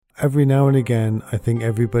Every now and again, I think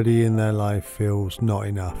everybody in their life feels not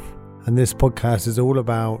enough. And this podcast is all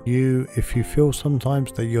about you if you feel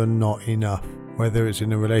sometimes that you're not enough, whether it's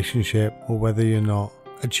in a relationship or whether you're not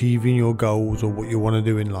achieving your goals or what you want to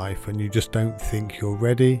do in life and you just don't think you're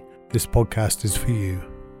ready. This podcast is for you.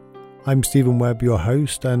 I'm Stephen Webb, your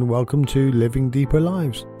host, and welcome to Living Deeper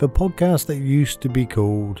Lives, the podcast that used to be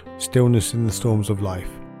called Stillness in the Storms of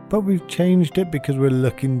Life. But we've changed it because we're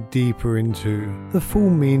looking deeper into the full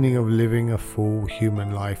meaning of living a full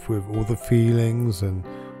human life with all the feelings and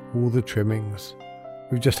all the trimmings.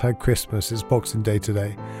 We've just had Christmas, it's Boxing Day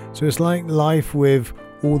today. So it's like life with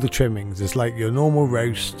all the trimmings. It's like your normal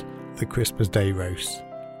roast, the Christmas Day roast.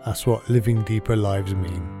 That's what living deeper lives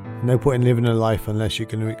mean. No point in living a life unless you're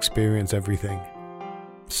going to experience everything.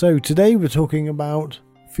 So today we're talking about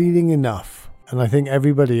feeling enough. And I think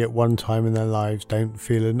everybody at one time in their lives don't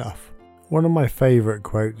feel enough. One of my favourite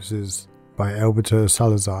quotes is by Alberto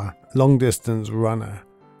Salazar, long distance runner.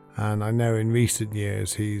 And I know in recent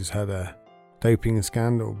years he's had a doping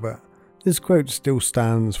scandal, but this quote still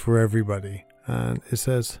stands for everybody. And it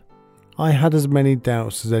says, "I had as many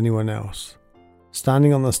doubts as anyone else.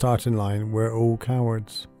 Standing on the starting line, we're all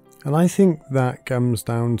cowards." And I think that comes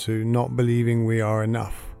down to not believing we are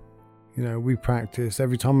enough. You know, we practice.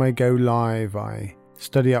 Every time I go live, I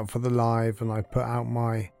study up for the live and I put out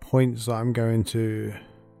my points that I'm going to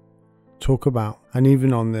talk about. And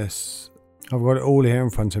even on this, I've got it all here in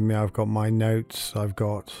front of me. I've got my notes. I've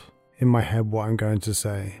got in my head what I'm going to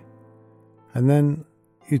say. And then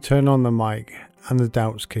you turn on the mic and the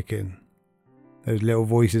doubts kick in. Those little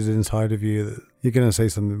voices inside of you that you're going to say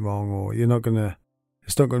something wrong, or it's not going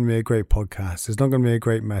to be a great podcast. It's not going to be a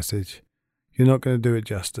great message. You're not going to do it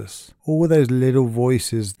justice. All those little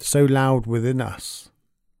voices so loud within us.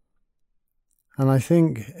 And I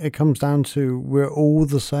think it comes down to we're all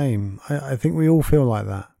the same. I think we all feel like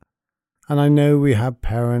that. And I know we have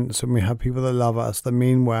parents and we have people that love us, that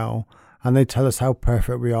mean well, and they tell us how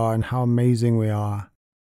perfect we are and how amazing we are.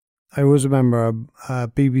 I always remember a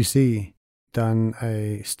BBC done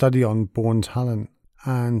a study on born talent,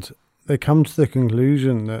 and they come to the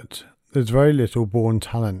conclusion that there's very little born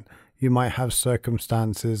talent. You might have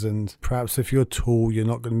circumstances, and perhaps if you're tall, you're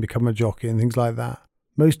not going to become a jockey and things like that.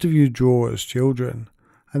 Most of you draw as children,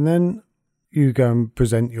 and then you go and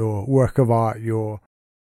present your work of art, your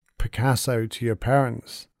Picasso, to your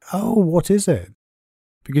parents. Oh, what is it?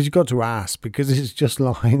 Because you've got to ask, because it's just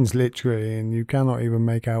lines literally, and you cannot even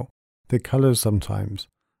make out the colours sometimes.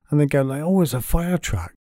 And they go like, oh, it's a fire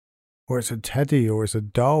truck, or it's a teddy, or it's a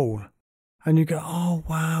doll. And you go, oh,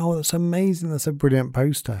 wow, that's amazing. That's a brilliant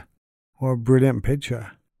poster or a brilliant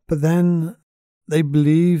picture. But then they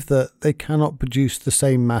believe that they cannot produce the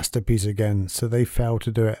same masterpiece again, so they fail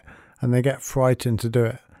to do it, and they get frightened to do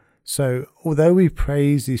it. So although we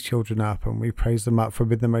praise these children up, and we praise them up for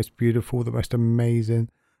being the most beautiful, the most amazing,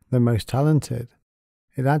 the most talented,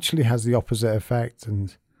 it actually has the opposite effect,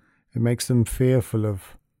 and it makes them fearful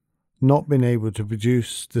of not being able to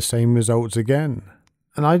produce the same results again.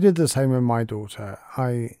 And I did the same with my daughter.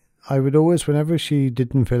 I would always, whenever she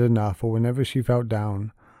didn't feel enough or whenever she felt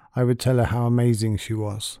down, I would tell her how amazing she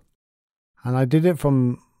was. And I did it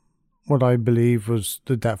from what I believe was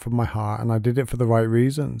the depth of my heart, and I did it for the right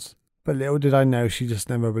reasons. But little did I know, she just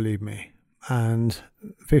never believed me. And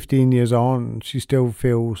 15 years on, she still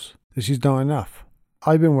feels that she's not enough.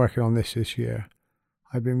 I've been working on this year.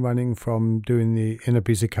 I've been running from doing the Inner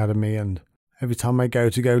Peace Academy, and every time I go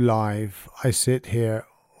live, I sit here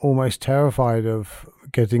almost terrified of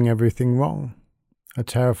getting everything wrong. I'm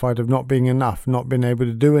terrified of not being enough, not being able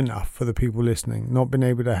to do enough for the people listening, not being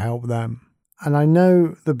able to help them. And I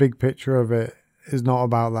know the big picture of it is not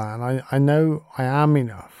about that. And I know I am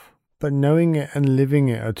enough, but knowing it and living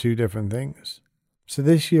it are two different things. So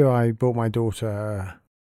this year I bought my daughter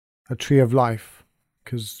a tree of life,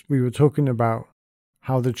 because we were talking about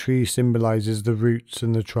how the tree symbolizes the roots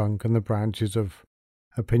and the trunk and the branches of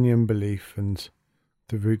opinion, belief, and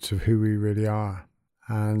the roots of who we really are.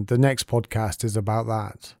 And the next podcast is about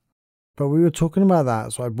that. But we were talking about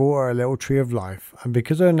that, so I bought her a little tree of life. And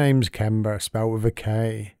because her name's Kemba, spelled with a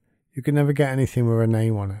K, you can never get anything with her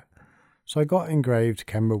name on it. So I got engraved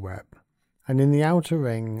Kemba Webb. And in the outer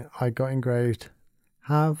ring, I got engraved,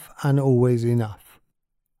 "Have and always enough."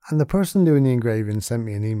 And the person doing the engraving sent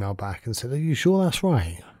me an email back and said, "Are you sure that's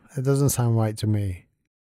right? It doesn't sound right to me."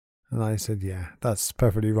 And I said, "Yeah, that's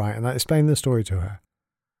perfectly right." And I explained the story to her.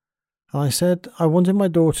 And I said, I wanted my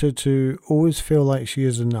daughter to always feel like she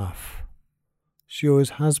is enough. She always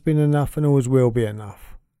has been enough and always will be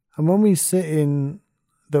enough. And when we sit in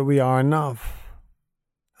that we are enough,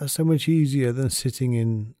 that's so much easier than sitting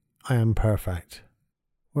in I am perfect.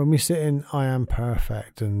 When we sit in I am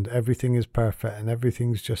perfect and everything is perfect and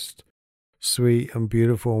everything's just sweet and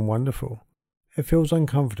beautiful and wonderful, it feels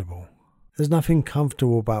uncomfortable. There's nothing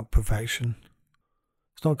comfortable about perfection.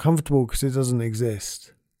 It's not comfortable because it doesn't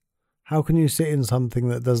exist. How can you sit in something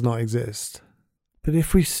that does not exist? But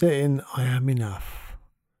if we sit in I am enough,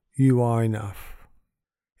 you are enough,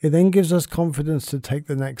 it then gives us confidence to take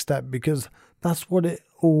the next step, because that's what it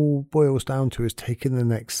all boils down to, is taking the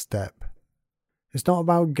next step. It's not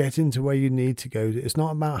about getting to where you need to go. It's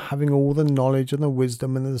not about having all the knowledge and the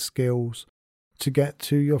wisdom and the skills to get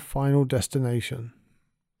to your final destination.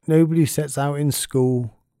 Nobody sets out in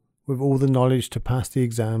school with all the knowledge to pass the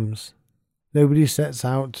exams. Nobody sets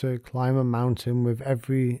out to climb a mountain with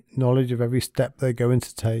every knowledge of every step they're going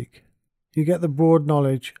to take. You get the broad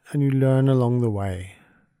knowledge and you learn along the way.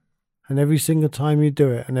 And every single time you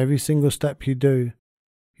do it and every single step you do,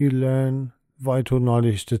 you learn vital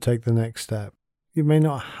knowledge to take the next step. You may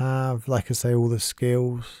not have, like I say, all the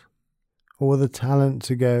skills or the talent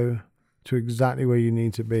to go to exactly where you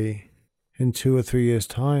need to be in 2 or 3 years'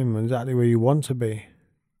 time, exactly where you want to be.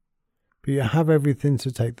 But you have everything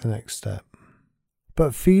to take the next step.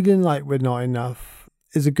 But feeling like we're not enough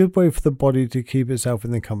is a good way for the body to keep itself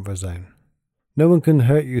in the comfort zone. No one can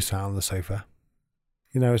hurt you sat on the sofa.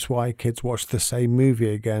 It's why kids watch the same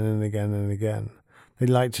movie again and again and again. They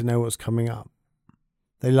like to know what's coming up.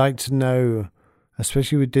 They like to know,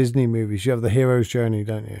 especially with Disney movies, you have the hero's journey,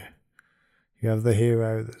 don't you? You have the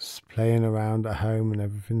hero that's playing around at home and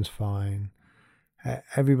everything's fine.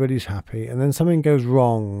 Everybody's happy. And then something goes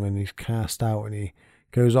wrong and he's cast out and he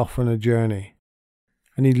goes off on a journey.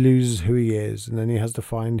 And he loses who he is. And then he has to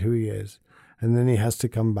find who he is. And then he has to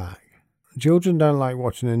come back. Children don't like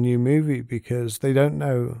watching a new movie because they don't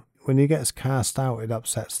know when he gets cast out, it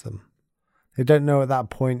upsets them. They don't know at that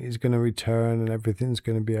point he's going to return and everything's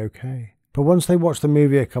going to be okay. But once they watch the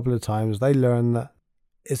movie a couple of times, they learn that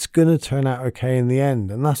it's going to turn out okay in the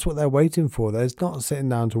end. And that's what they're waiting for. They're not sitting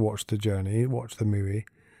down to watch the journey, watch the movie.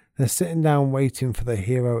 They're sitting down waiting for the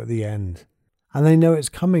hero at the end. And they know it's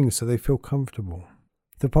coming, so they feel comfortable.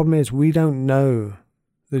 The problem is we don't know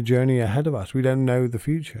the journey ahead of us. We don't know the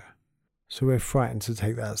future. So we're frightened to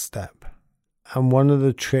take that step. And one of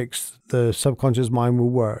the tricks the subconscious mind will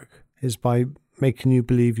work is by making you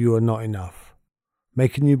believe you are not enough.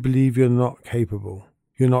 Making you believe you're not capable.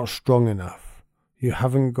 You're not strong enough. You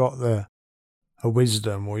haven't got a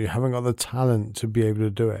wisdom, or you haven't got the talent to be able to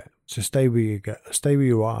do it. So stay where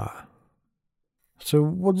you are. So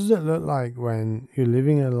what does it look like when you're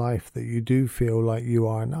living a life that you do feel like you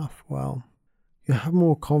are enough? Well, you have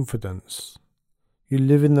more confidence. You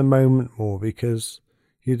live in the moment more because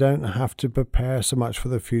you don't have to prepare so much for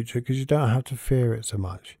the future, because you don't have to fear it so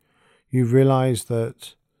much. You realize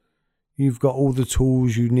that you've got all the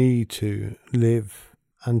tools you need to live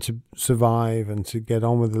and to survive and to get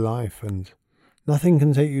on with life, and nothing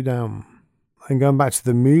can take you down. And going back to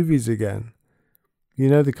the movies again, you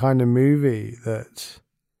know the kind of movie that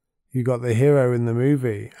you got the hero in the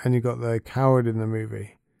movie and you got the coward in the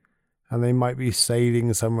movie, and they might be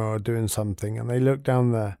sailing somewhere or doing something, and they look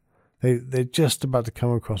down there. They're just about to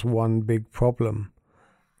come across one big problem,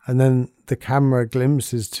 and then the camera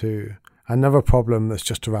glimpses to another problem that's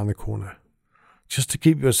just around the corner, just to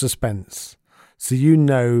keep your suspense. So you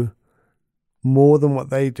know more than what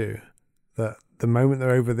they do, that the moment they're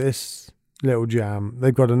over this little jam,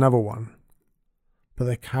 they've got another one. But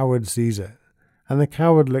the coward sees it, and the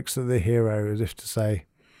coward looks at the hero as if to say,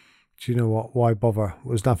 do you know what, why bother?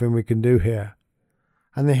 There's nothing we can do here.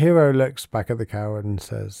 And the hero looks back at the coward and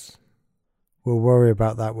says, we'll worry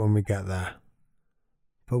about that when we get there.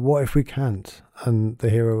 But what if we can't? And the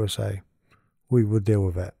hero will say, we will deal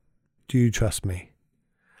with it. Do you trust me?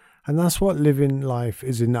 And that's what living life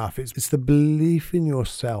is enough. It's the belief in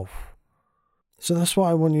yourself. So that's what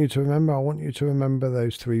I want you to remember. I want you to remember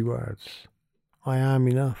those 3 words. I am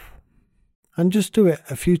enough. And just do it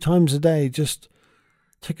a few times a day. Just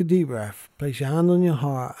take a deep breath, place your hand on your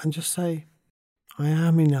heart and just say, I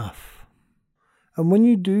am enough. And when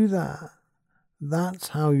you do that, that's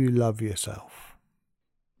how you love yourself.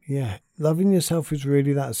 Yeah, loving yourself is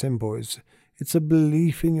really that simple. It's a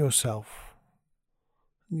belief in yourself.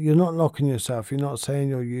 You're not knocking yourself. You're not saying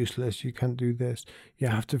you're useless, you can't do this, you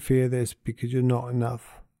have to fear this because you're not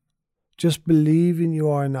enough. Just believing you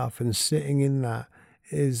are enough and sitting in that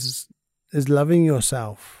is loving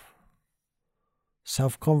yourself.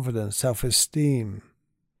 Self-confidence, self-esteem,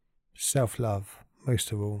 self-love,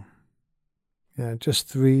 most of all. Yeah, just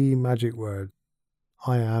 3 magic words.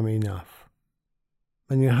 I am enough.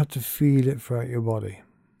 And you have to feel it throughout your body.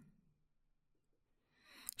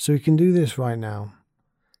 So you can do this right now.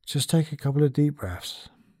 Just take a couple of deep breaths.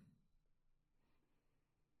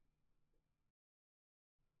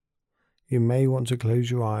 you may want to close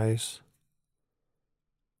your eyes.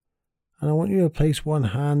 And I want you to place one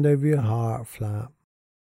hand over your heart flap.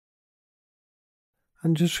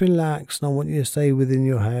 And just relax, and I want you to say within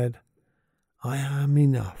your head, I am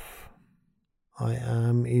enough. I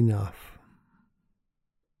am enough.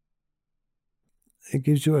 It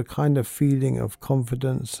gives you a kind of feeling of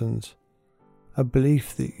confidence and a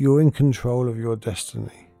belief that you're in control of your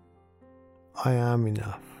destiny. I am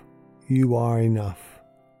enough. You are enough.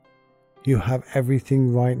 You have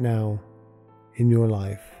everything right now in your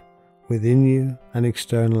life, within you and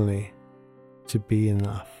externally, to be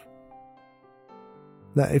enough.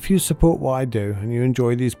 Now, if you support what I do and you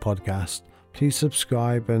enjoy these podcasts, please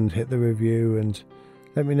subscribe and hit the review and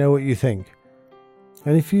let me know what you think.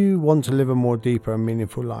 And if you want to live a more deeper and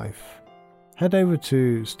meaningful life, head over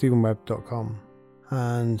to stephenwebb.com,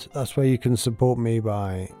 and that's where you can support me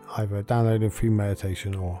by either downloading free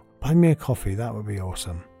meditation or buy me a coffee. That would be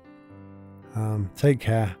awesome. Take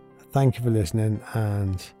care. Thank you for listening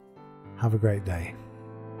and have a great day.